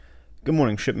Good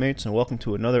morning, shipmates, and welcome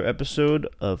to another episode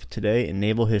of Today in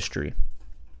Naval History.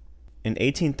 In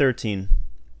 1813,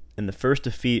 in the first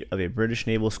defeat of a British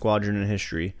naval squadron in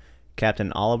history,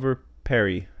 Captain Oliver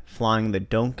Perry, flying the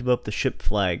 "Don't Give Up the Ship"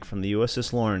 flag from the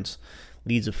USS Lawrence,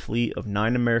 leads a fleet of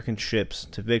 9 American ships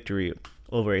to victory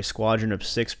over a squadron of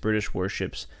 6 British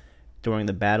warships during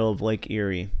the Battle of Lake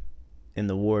Erie in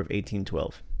the War of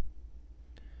 1812.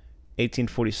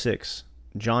 1846.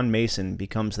 John Mason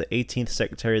becomes the 18th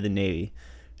Secretary of the Navy,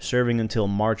 serving until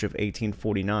March of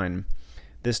 1849.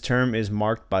 This term is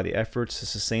marked by the efforts to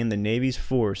sustain the Navy's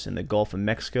force in the Gulf of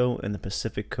Mexico and the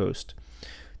Pacific coast,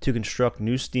 to construct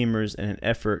new steamers in an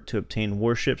effort to obtain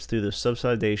warships through the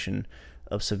subsidization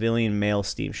of civilian mail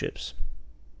steamships.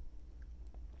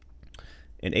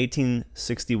 In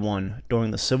 1861,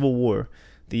 during the Civil War,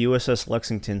 the USS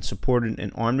Lexington supported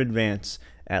an armed advance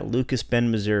at Lucas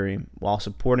Bend, Missouri. While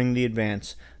supporting the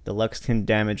advance, the Lexington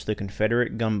damaged the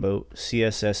Confederate gunboat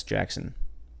CSS Jackson.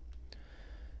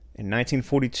 In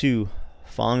 1942,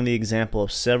 following the example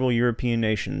of several European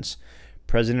nations,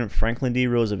 President Franklin D.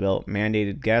 Roosevelt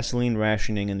mandated gasoline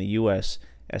rationing in the U.S.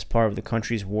 as part of the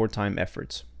country's wartime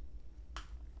efforts.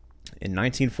 In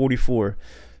 1944,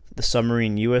 the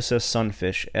submarine USS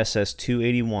Sunfish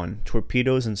SS-281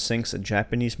 torpedoes and sinks a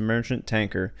Japanese merchant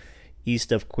tanker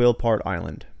east of Quail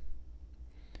Island.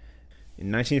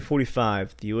 In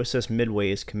 1945, the USS Midway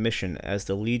is commissioned as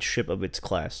the lead ship of its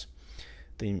class.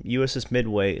 The USS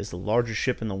Midway is the largest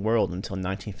ship in the world until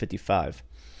 1955.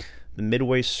 The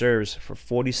Midway serves for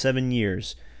 47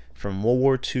 years, from World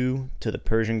War II to the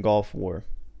Persian Gulf War.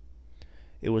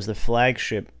 It was the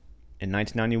flagship in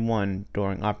 1991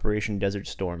 during Operation Desert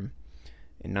Storm.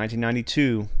 In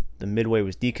 1992, the Midway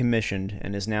was decommissioned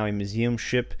and is now a museum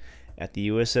ship at the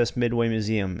USS Midway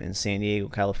Museum in San Diego,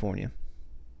 California.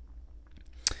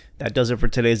 That does it for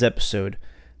today's episode.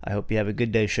 I hope you have a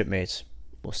good day, shipmates.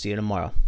 We'll see you tomorrow.